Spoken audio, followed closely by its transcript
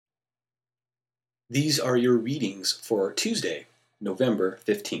These are your readings for Tuesday, November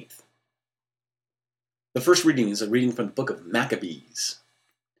 15th. The first reading is a reading from the book of Maccabees.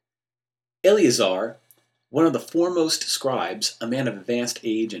 Eleazar, one of the foremost scribes, a man of advanced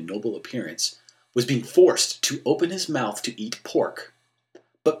age and noble appearance, was being forced to open his mouth to eat pork.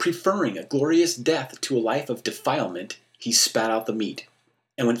 But preferring a glorious death to a life of defilement, he spat out the meat,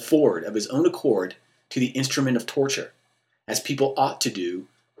 and went forward of his own accord to the instrument of torture, as people ought to do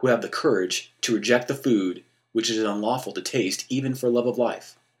who have the courage to reject the food which it is unlawful to taste even for love of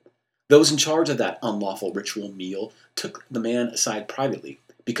life. Those in charge of that unlawful ritual meal took the man aside privately,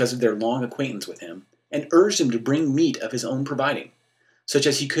 because of their long acquaintance with him, and urged him to bring meat of his own providing, such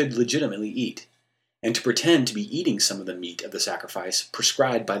as he could legitimately eat, and to pretend to be eating some of the meat of the sacrifice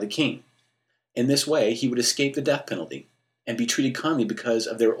prescribed by the king. In this way he would escape the death penalty, and be treated kindly because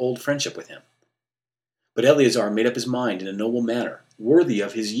of their old friendship with him. But Eleazar made up his mind in a noble manner, worthy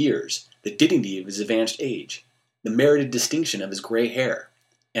of his years, the dignity of his advanced age, the merited distinction of his gray hair,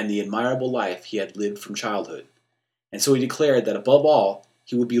 and the admirable life he had lived from childhood. And so he declared that above all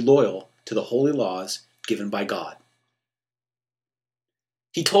he would be loyal to the holy laws given by God.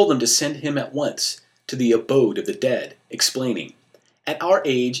 He told them to send him at once to the abode of the dead, explaining, "At our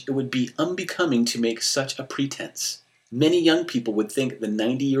age it would be unbecoming to make such a pretense. Many young people would think the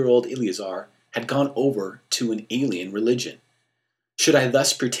 90-year-old Eleazar had gone over to an alien religion. Should I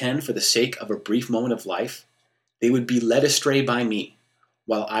thus pretend for the sake of a brief moment of life? They would be led astray by me,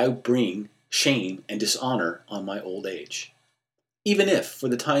 while I bring shame and dishonor on my old age. Even if, for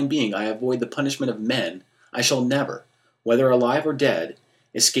the time being, I avoid the punishment of men, I shall never, whether alive or dead,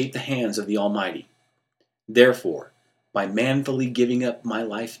 escape the hands of the Almighty. Therefore, by manfully giving up my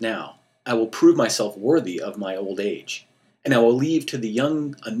life now, I will prove myself worthy of my old age, and I will leave to the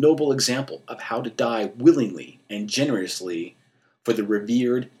young a noble example of how to die willingly and generously for the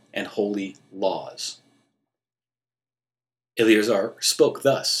revered and holy laws." Eleazar spoke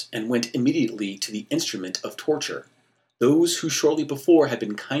thus, and went immediately to the instrument of torture. Those who shortly before had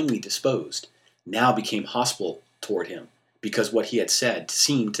been kindly disposed, now became hostile toward him, because what he had said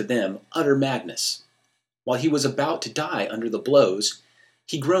seemed to them utter madness. While he was about to die under the blows,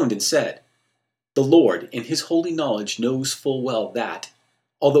 he groaned and said, "The Lord, in his holy knowledge, knows full well that,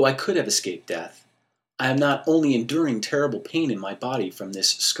 although I could have escaped death, I am not only enduring terrible pain in my body from this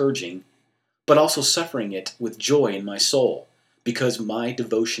scourging, but also suffering it with joy in my soul, because my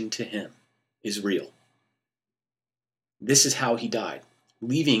devotion to him is real." This is how he died,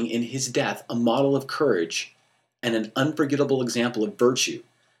 leaving in his death a model of courage and an unforgettable example of virtue,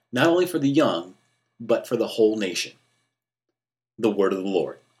 not only for the young, but for the whole nation. The word of the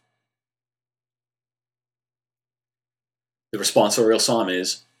Lord. The responsorial psalm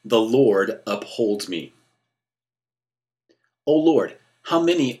is, "The Lord upholds me." O Lord, how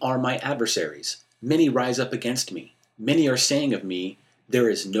many are my adversaries? Many rise up against me. Many are saying of me, "There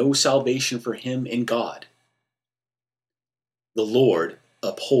is no salvation for him in God." The Lord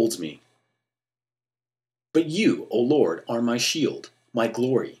upholds me. But you, O Lord, are my shield, my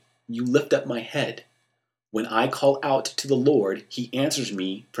glory. You lift up my head. When I call out to the Lord, he answers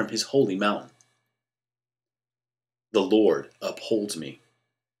me from his holy mountain. The Lord upholds me.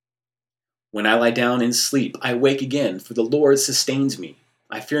 When I lie down in sleep, I wake again, for the Lord sustains me.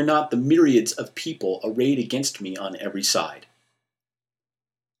 I fear not the myriads of people arrayed against me on every side.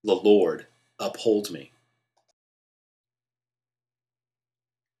 The Lord upholds me.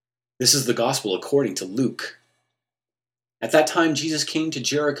 This is the gospel according to Luke. At that time Jesus came to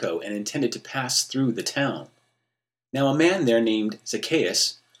Jericho and intended to pass through the town. Now a man there named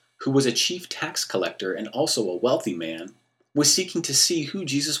Zacchaeus, who was a chief tax collector and also a wealthy man, was seeking to see who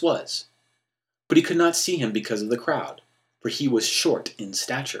Jesus was. But he could not see him because of the crowd, for he was short in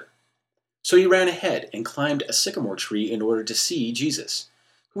stature. So he ran ahead and climbed a sycamore tree in order to see Jesus,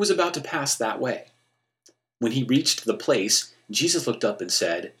 who was about to pass that way. When he reached the place, Jesus looked up and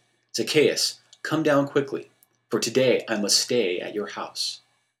said, "Zacchaeus, come down quickly, for today I must stay at your house."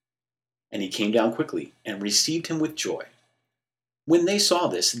 And he came down quickly and received him with joy. When they saw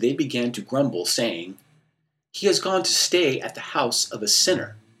this, they began to grumble, saying, "He has gone to stay at the house of a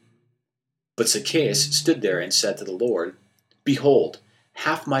sinner." But Zacchaeus stood there and said to the Lord, "Behold,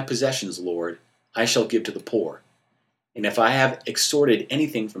 half my possessions, Lord, I shall give to the poor. And if I have extorted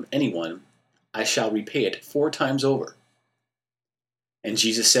anything from anyone, I shall repay it 4 times over." And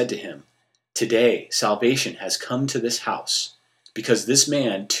Jesus said to him, "Today salvation has come to this house, because this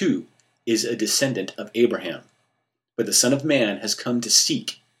man too is a descendant of Abraham. For the Son of Man has come to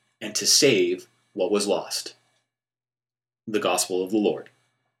seek and to save what was lost." The Gospel of the Lord.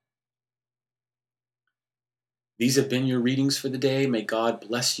 These have been your readings for the day. May God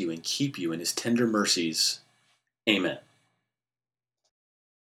bless you and keep you in his tender mercies. Amen.